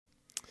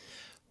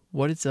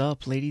What is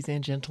up, ladies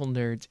and gentle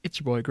nerds? It's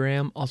your boy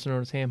Graham, also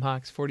known as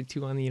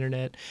HamHawks42 on the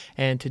internet,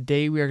 and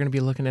today we are going to be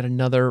looking at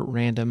another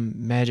random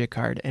magic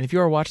card. And if you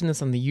are watching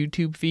this on the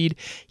YouTube feed,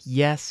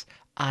 yes,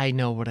 I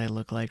know what I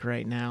look like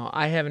right now.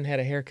 I haven't had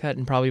a haircut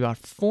in probably about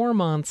 4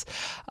 months,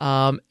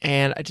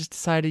 and I just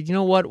decided, you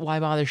know what, why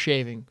bother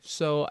shaving?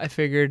 So I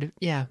figured,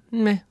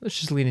 let's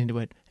just lean into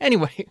it.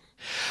 Anyway,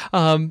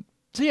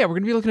 So yeah, we're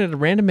going to be looking at a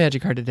random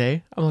magic card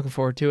today. I'm looking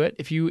forward to it.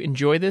 If you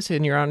enjoy this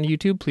and you're on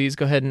YouTube, please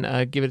go ahead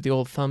and give it the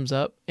old thumbs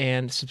up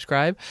and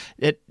subscribe.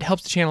 It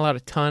helps the channel out a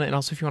ton, and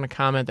also if you want to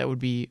comment, that would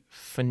be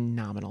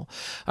phenomenal.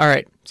 All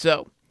right,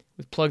 so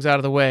with plugs out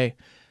of the way,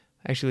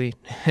 actually,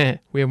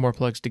 we have more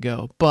plugs to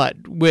go,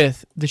 but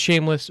with the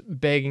shameless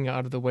begging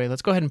out of the way,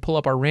 let's go ahead and pull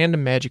up our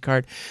random magic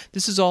card.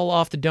 This is all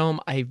off the dome.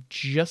 I've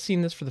just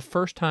seen this for the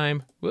first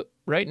time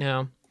right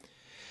now.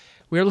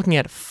 We are looking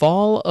at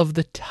Fall of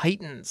the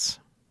Titans.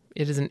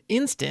 It is an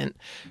instant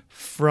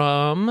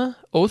from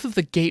Oath of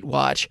the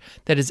Gatewatch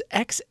that is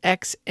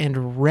XX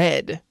and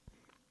red.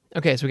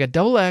 Okay, so we got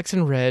double X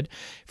and red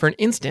for an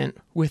instant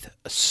with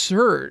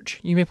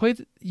Surge. You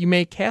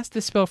may cast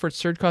this spell for its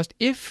surge cost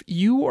if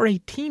you or a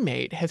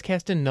teammate has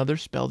cast another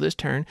spell this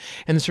turn,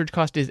 and the surge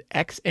cost is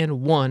X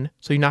and 1,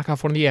 so you knock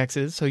off one of the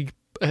X's, so you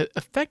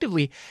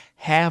effectively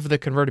halve the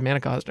converted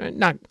mana cost,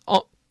 not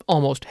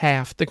almost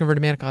half the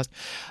converted mana cost.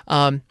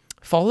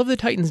 Fall of the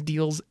Titans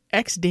deals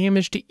X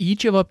damage to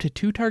each of up to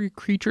 2 target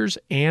creatures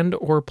and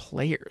or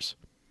players.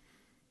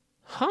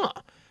 Huh.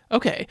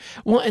 Okay.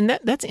 Well, and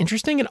that's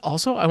interesting. And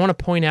also, I want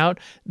to point out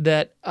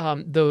that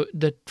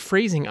the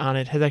phrasing on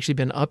it has actually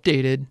been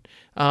updated.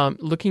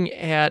 Looking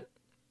at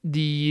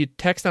the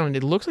text on it,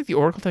 it looks like the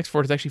Oracle text for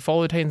it is actually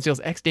Fall of the Titans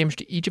deals X damage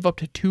to each of up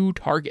to 2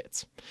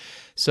 targets.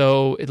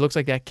 So it looks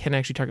like that can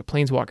actually target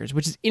Planeswalkers,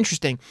 which is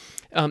interesting.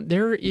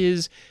 There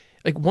is,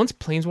 once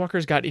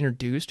Planeswalkers got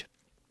introduced,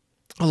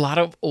 a lot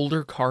of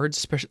older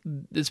cards,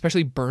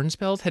 especially burn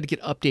spells, had to get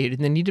updated,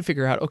 and they need to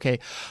figure out, okay,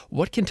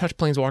 what can touch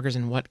Planeswalkers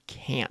and what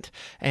can't.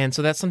 And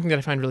so that's something that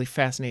I find really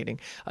fascinating.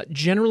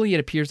 Generally, it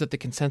appears that the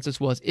consensus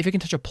was, if it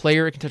can touch a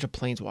player, it can touch a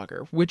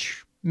Planeswalker,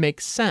 which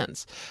makes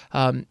sense.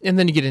 And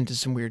then you get into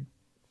some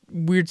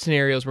weird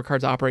scenarios where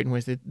cards operate in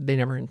ways that they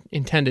never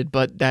intended,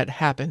 but that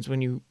happens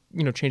when you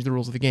change the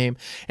rules of the game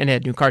and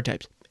add new card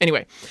types.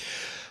 Anyway,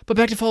 but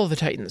back to Fall of the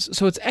Titans.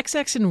 So it's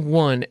XX and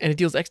 1, and it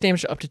deals X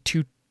damage to up to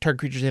 2 target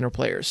creatures and or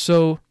players.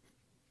 So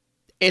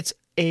it's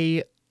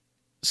a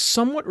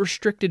somewhat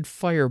restricted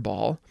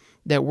fireball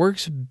that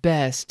works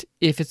best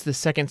if it's the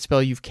second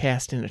spell you've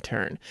cast in a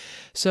turn.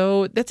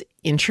 So that's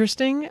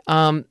interesting.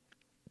 So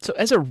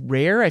as a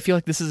rare, I feel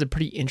like this is a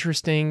pretty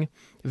interesting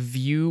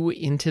view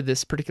into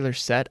this particular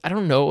set. I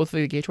don't know Oath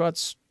of the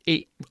Gatewatch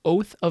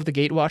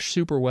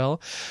super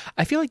well.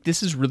 I feel like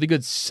this is really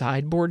good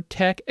sideboard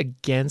tech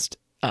against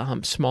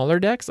smaller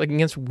decks, like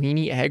against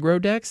weenie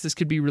aggro decks. This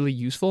could be really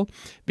useful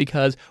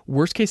because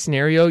worst case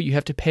scenario, you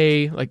have to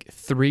pay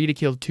 3 to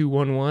kill 2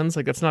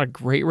 1/1s. That's not a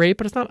great rate,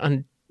 but it's not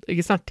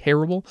it's not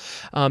terrible.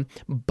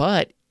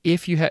 But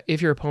if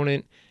your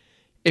opponent,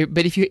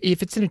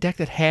 if it's in a deck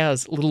that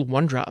has little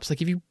 1-drops,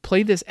 if you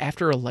play this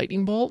after a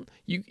lightning bolt,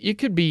 it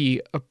could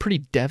be a pretty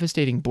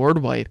devastating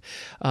board wipe.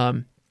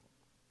 Because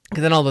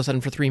then all of a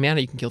sudden for 3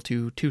 mana you can kill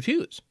 2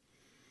 2/2s.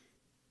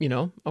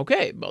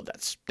 Okay, well,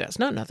 that's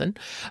not nothing.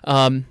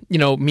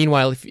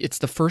 Meanwhile, if it's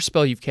the first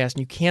spell you've cast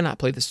and you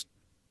cannot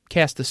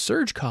cast the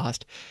surge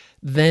cost,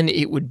 then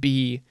it would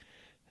be,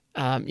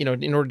 in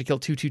order to kill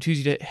 2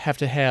 2/2s, you'd have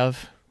to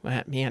have,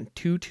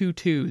 2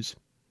 2/2s.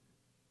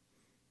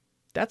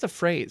 That's a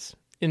phrase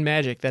in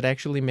Magic that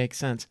actually makes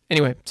sense.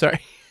 Anyway, sorry.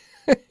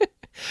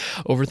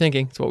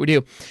 Overthinking, it's what we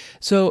do.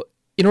 So,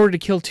 in order to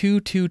kill 2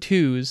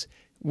 2/2s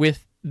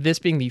with this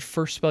being the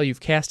first spell you've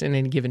cast in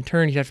any given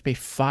turn, you'd have to pay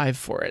 5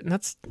 for it. And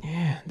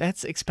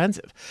that's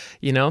expensive.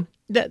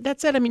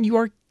 That said, you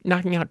are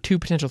knocking out 2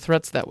 potential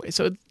threats that way.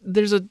 So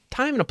there's a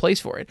time and a place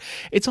for it.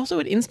 It's also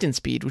at instant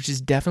speed, which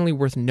is definitely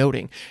worth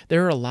noting.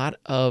 There are a lot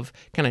of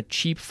kind of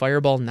cheap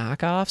fireball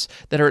knockoffs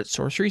that are at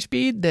sorcery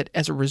speed that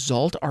as a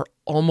result are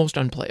almost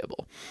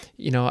unplayable.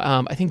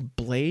 I think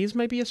Blaze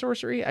might be a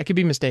sorcery. I could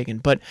be mistaken,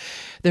 but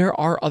there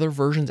are other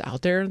versions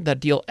out there that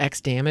deal X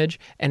damage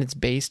and it's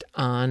based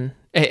on,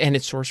 and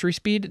it's sorcery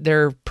speed.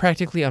 They're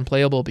practically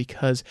unplayable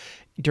because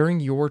during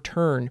your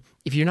turn,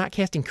 if you're not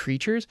casting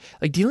creatures,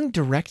 dealing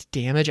direct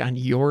damage on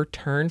your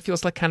turn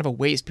feels like kind of a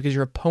waste because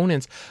your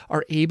opponents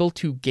are able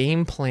to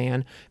game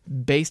plan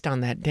based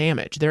on that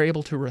damage. They're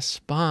able to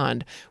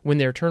respond when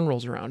their turn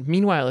rolls around.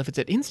 Meanwhile, if it's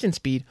at instant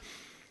speed,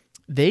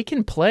 they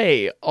can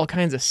play all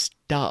kinds of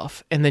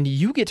stuff, and then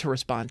you get to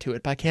respond to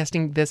it by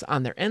casting this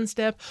on their end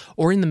step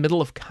or in the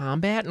middle of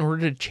combat in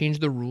order to change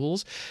the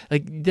rules.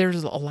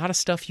 There's a lot of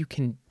stuff you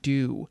can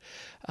do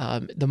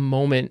the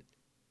moment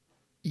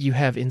you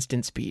have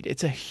instant speed.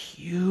 It's a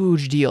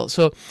huge deal.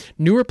 So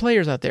newer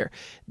players out there,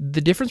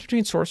 the difference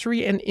between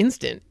sorcery and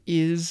instant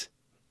is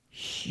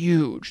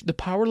huge. The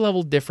power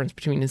level difference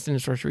between instant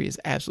and sorcery is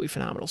absolutely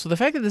phenomenal. So the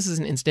fact that this is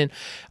an instant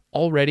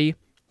already,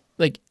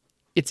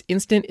 it's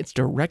instant, it's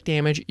direct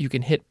damage. You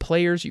can hit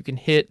players, you can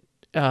hit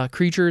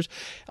creatures.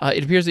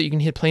 It appears that you can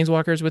hit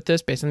planeswalkers with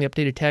this based on the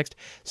updated text.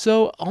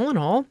 So all in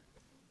all,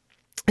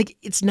 like,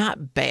 it's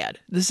not bad.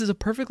 This is a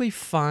perfectly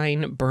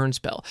fine burn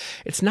spell.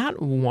 It's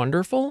not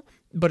wonderful,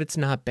 but it's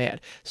not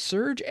bad.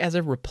 Surge as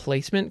a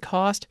replacement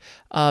cost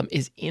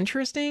is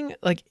interesting.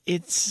 Like,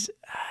 it's,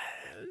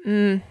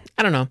 I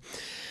don't know.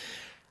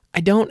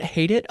 I don't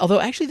hate it. Although,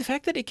 actually, the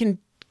fact that it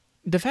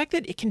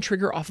can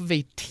trigger off of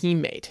a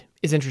teammate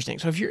is interesting.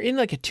 So if you're in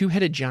like a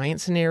two-headed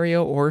giant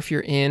scenario, or if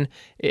you're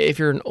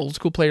an old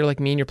school player like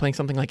me and you're playing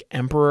something like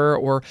Emperor,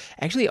 or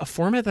actually a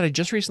format that I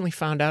just recently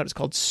found out is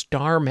called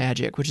Star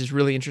Magic, which is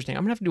really interesting.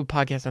 I'm gonna have to do a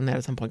podcast on that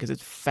at some point because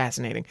it's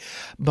fascinating.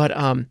 But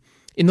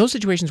in those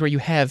situations where you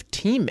have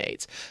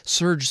teammates,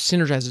 Surge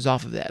synergizes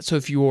off of that. So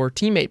if your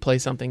teammate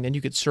plays something, then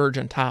you could Surge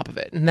on top of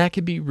it, and that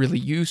could be really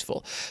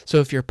useful.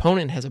 So if your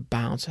opponent has a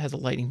bounce, has a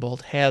lightning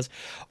bolt,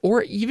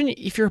 or even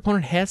if your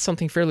opponent has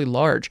something fairly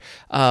large,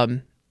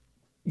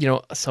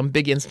 some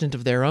big instant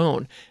of their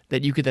own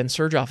that you could then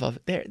Surge off of,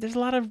 there's a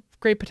lot of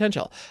great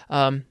potential.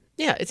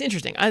 Yeah, it's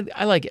interesting.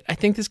 I like it. I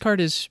think this card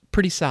is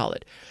pretty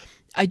solid.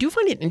 I do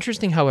find it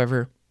interesting,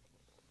 however,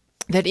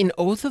 that in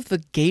Oath of the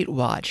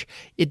Gatewatch,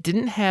 it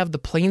didn't have the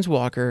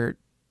Planeswalker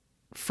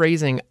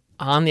phrasing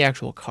on the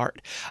actual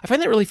card. I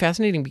find that really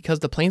fascinating because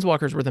the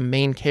Planeswalkers were the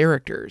main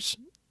characters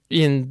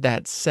in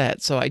that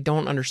set, so I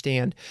don't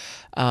understand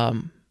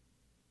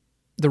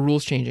the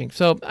rules changing.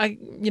 So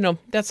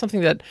that's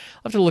something that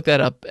I'll have to look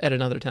that up at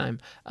another time.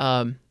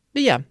 But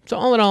yeah, so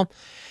all in all,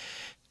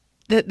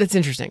 that's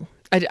interesting.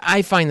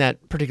 I find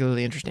that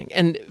particularly interesting.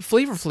 And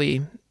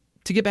flavorfully,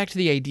 to get back to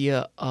the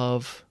idea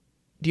of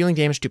dealing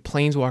damage to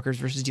planeswalkers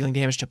versus dealing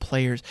damage to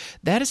players,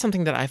 that is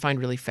something that I find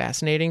really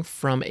fascinating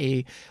from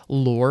a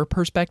lore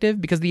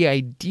perspective, because the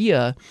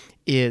idea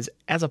is,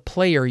 as a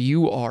player,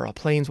 you are a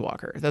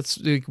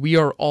planeswalker. We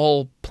are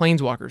all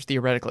planeswalkers,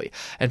 theoretically,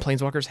 and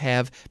planeswalkers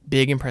have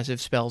big, impressive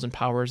spells and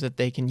powers that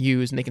they can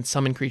use, and they can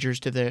summon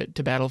creatures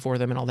to battle for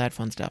them and all that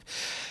fun stuff.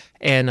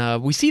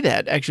 And we see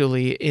that,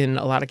 actually, in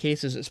a lot of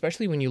cases,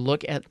 especially when you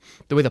look at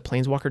the way the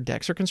Planeswalker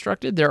decks are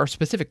constructed. There are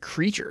specific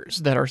creatures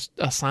that are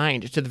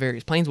assigned to the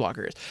various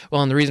Planeswalkers.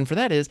 Well, and the reason for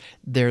that is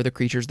they're the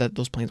creatures that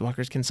those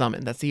Planeswalkers can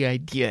summon. That's the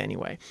idea,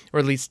 anyway. Or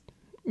at least,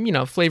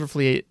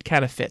 flavorfully, it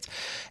kind of fits.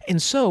 And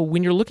so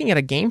when you're looking at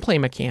a gameplay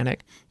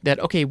mechanic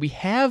that, okay, we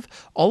have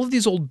all of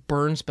these old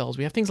burn spells.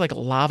 We have things like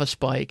Lava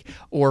Spike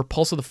or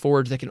Pulse of the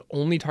Forge that can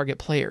only target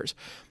players.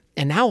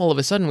 And now, all of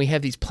a sudden, we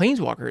have these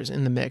Planeswalkers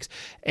in the mix.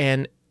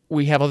 And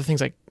we have other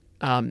things like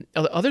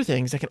other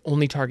things that can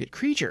only target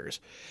creatures,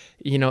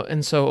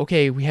 and so,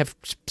 okay, we have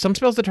some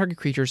spells that target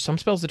creatures, some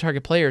spells that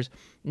target players.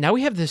 Now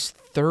we have this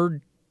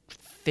third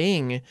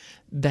thing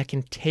that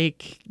can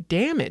take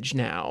damage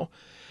now.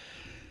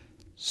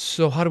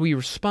 So how do we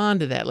respond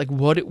to that? Like,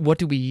 what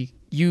do we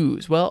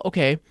use? Well,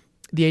 okay,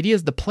 the idea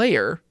is the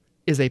player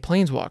is a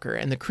planeswalker,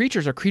 and the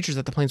creatures are creatures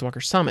that the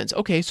planeswalker summons.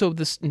 Okay, so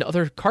this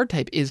other card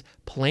type is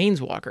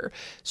planeswalker.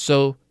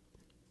 So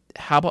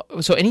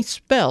any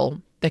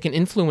spell that can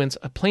influence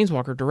a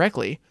planeswalker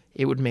directly,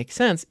 it would make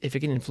sense if it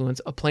can influence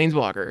a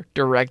planeswalker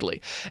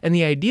directly. And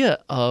the idea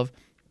of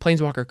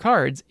planeswalker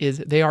cards is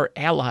they are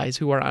allies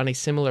who are on a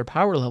similar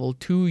power level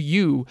to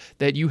you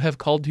that you have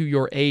called to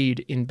your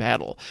aid in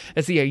battle.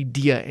 That's the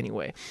idea,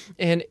 anyway.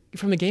 And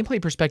from the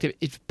gameplay perspective,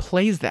 it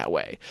plays that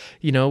way.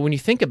 When you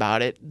think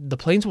about it, the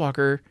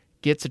planeswalker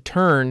gets a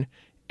turn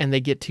and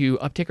they get to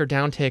uptick or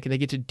downtick, and they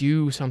get to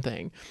do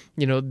something.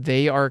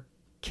 They are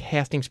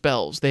casting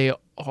spells. They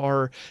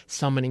are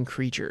summoning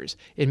creatures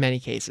in many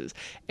cases.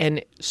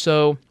 And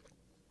so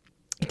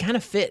it kind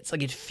of fits,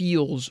 like, it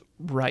feels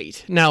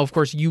right. Now, of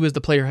course, you as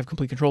the player have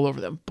complete control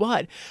over them.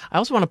 But I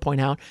also want to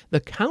point out the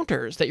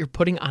counters that you're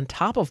putting on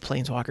top of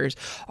planeswalkers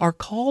are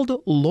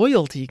called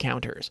loyalty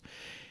counters.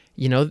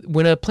 When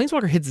a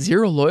planeswalker hits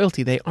 0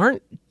 loyalty, they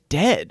aren't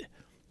dead,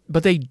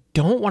 but they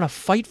don't want to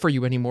fight for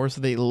you anymore,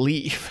 so they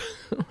leave.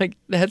 Like,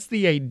 that's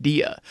the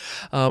idea.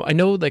 I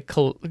know that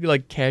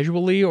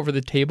casually over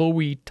the table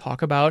we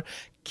talk about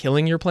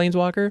killing your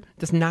planeswalker.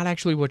 That's not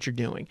actually what you're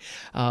doing,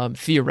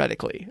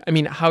 theoretically. I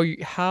mean, how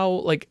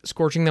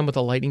scorching them with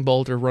a lightning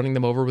bolt or running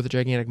them over with a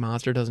gigantic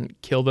monster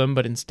doesn't kill them,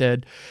 but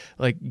instead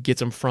gets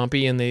them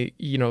frumpy, and they,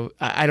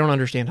 I don't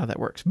understand how that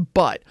works.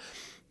 But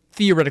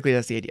theoretically,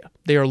 that's the idea.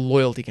 They are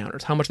loyalty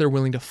counters, how much they're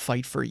willing to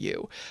fight for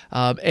you.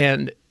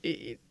 And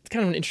it's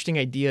kind of an interesting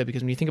idea,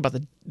 because when you think about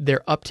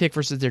their uptick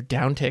versus their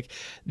downtick,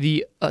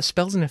 the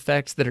spells and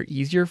effects that are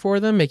easier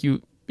for them make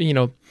you,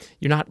 you're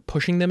not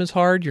pushing them as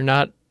hard. You're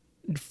not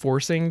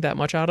forcing that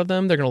much out of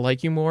them. They're going to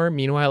like you more.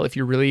 Meanwhile, if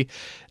you're really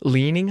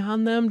leaning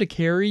on them to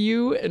carry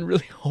you and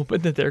really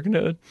hoping that they're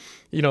going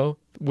to,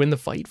 win the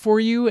fight for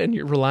you, and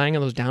you're relying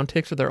on those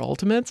downticks for their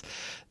ultimates,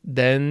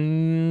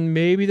 then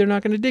maybe they're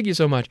not going to dig you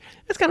so much.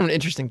 That's kind of an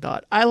interesting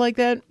thought. I like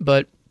that,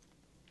 but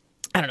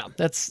I don't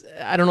know.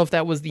 I don't know if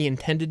that was the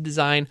intended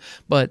design,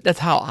 but that's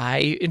how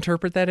I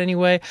interpret that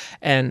anyway,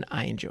 and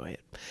I enjoy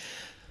it.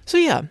 So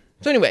yeah.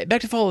 So anyway,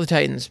 back to Fall of the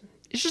Titans.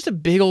 It's just a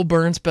big old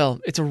burn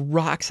spell. It's a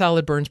rock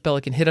solid burn spell.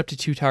 It can hit up to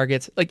 2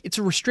 targets. It's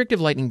a restrictive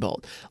lightning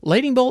bolt.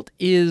 Lightning bolt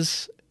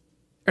is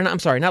or I'm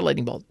sorry, not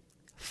lightning bolt,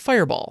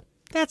 fireball.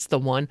 That's the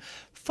one.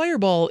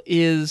 Fireball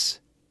is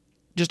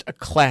just a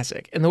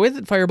classic. And the way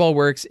that fireball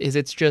works is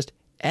it's just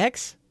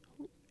X.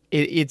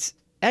 It's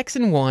X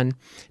and 1,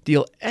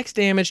 deal X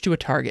damage to a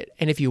target.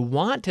 And if you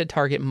want to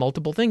target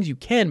multiple things, you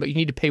can, but you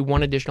need to pay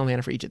 1 additional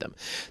mana for each of them.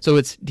 So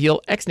it's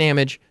deal X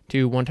damage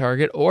to one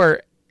target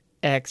or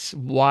X,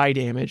 Y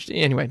damage.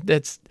 Anyway,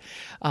 that's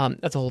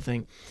a whole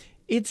thing.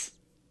 It's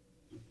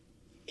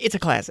a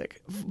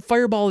classic.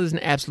 Fireball is an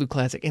absolute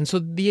classic. And so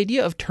the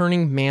idea of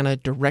turning mana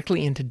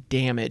directly into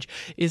damage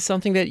is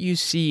something that you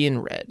see in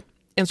Red.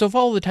 And so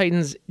Fall of the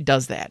Titans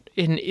does that.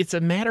 And it's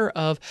a matter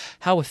of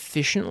how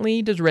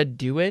efficiently does Red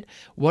do it,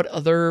 what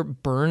other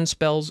burn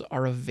spells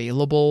are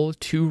available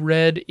to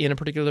Red in a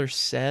particular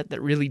set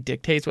that really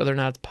dictates whether or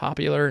not it's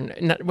popular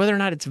and whether or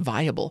not it's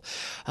viable.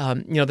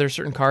 There's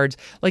certain cards,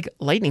 like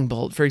Lightning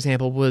Bolt, for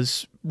example,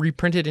 was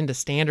reprinted into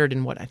Standard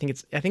in I think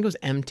it was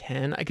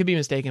M10. I could be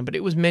mistaken, but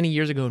it was many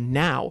years ago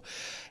now.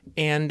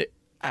 And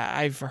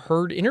I've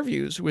heard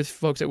interviews with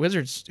folks at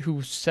Wizards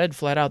who said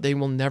flat out they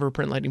will never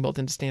print Lightning Bolt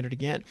into Standard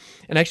again.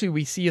 And actually,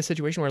 we see a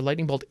situation where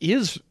Lightning Bolt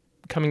is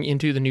coming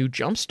into the new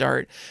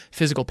Jumpstart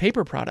physical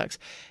paper products.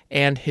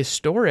 And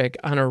Historic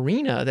on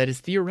Arena, that is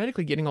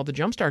theoretically getting all the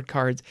Jumpstart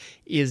cards,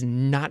 is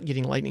not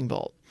getting Lightning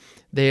Bolt.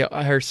 They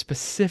are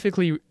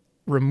specifically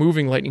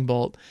removing Lightning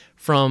Bolt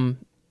from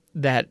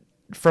that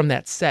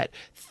set,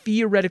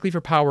 theoretically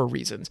for power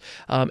reasons.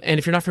 And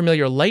if you're not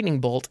familiar, Lightning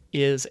Bolt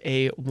is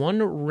a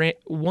one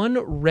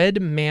red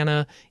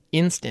mana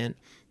instant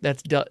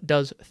that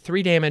does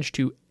 3 damage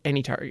to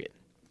any target.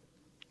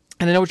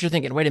 And I know what you're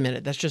thinking. Wait a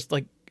minute, that's just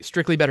like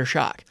strictly better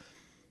Shock.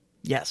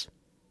 Yes,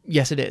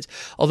 it is.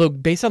 Although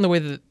based on the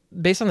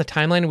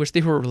timeline in which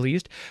they were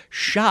released,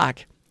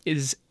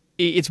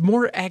 it's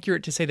more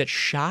accurate to say that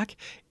Shock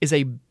is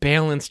a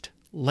balanced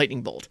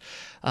Lightning Bolt.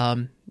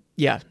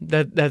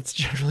 That's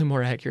generally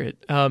more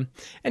accurate.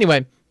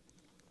 Anyway,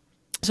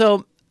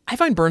 so I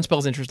find burn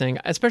spells interesting,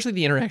 especially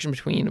the interaction with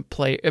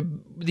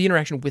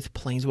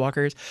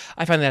planeswalkers.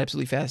 I find that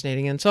absolutely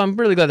fascinating, and so I'm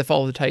really glad that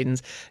Fall of the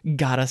Titans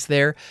got us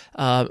there.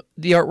 The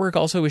artwork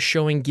also is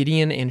showing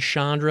Gideon and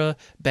Chandra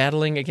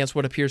battling against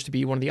what appears to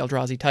be one of the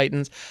Eldrazi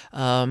Titans.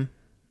 And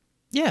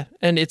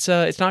it's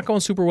not going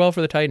super well for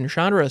the Titan.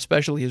 Chandra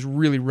especially is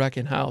really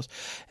wrecking house,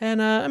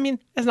 and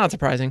that's not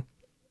surprising.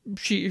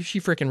 She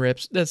freaking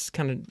rips. That's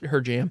kind of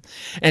her jam.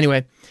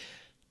 Anyway,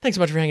 thanks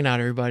so much for hanging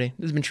out, everybody.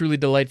 This has been truly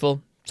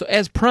delightful. So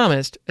as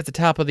promised at the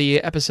top of the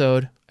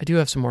episode, I do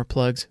have some more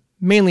plugs,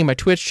 mainly my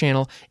Twitch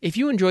channel. If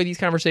you enjoy these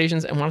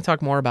conversations and want to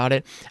talk more about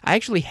it, I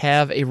actually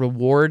have a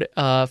reward,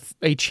 a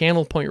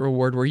channel point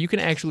reward, where you can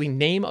actually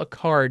name a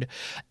card,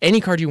 any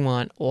card you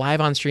want,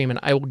 live on stream, and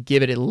I will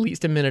give it at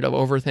least a minute of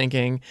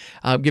overthinking,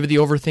 give it the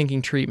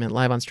overthinking treatment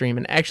live on stream.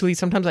 And actually,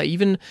 sometimes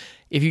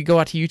if you go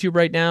out to YouTube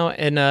right now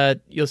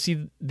and you'll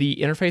see the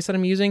interface that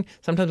I'm using,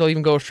 sometimes I'll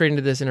even go straight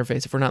into this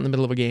interface if we're not in the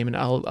middle of a game, and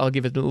I'll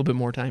give it a little bit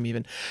more time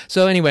even.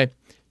 So anyway,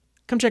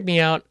 come check me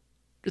out.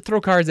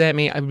 Throw cards at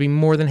me. I would be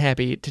more than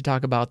happy to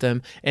talk about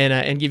them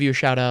and give you a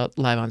shout out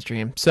live on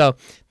stream. So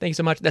thank you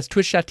so much. That's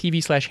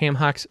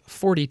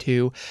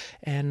twitch.tv/hamhocks42.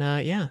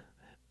 And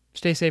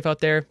stay safe out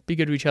there. Be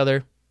good to each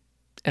other.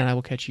 And I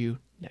will catch you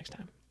next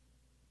time.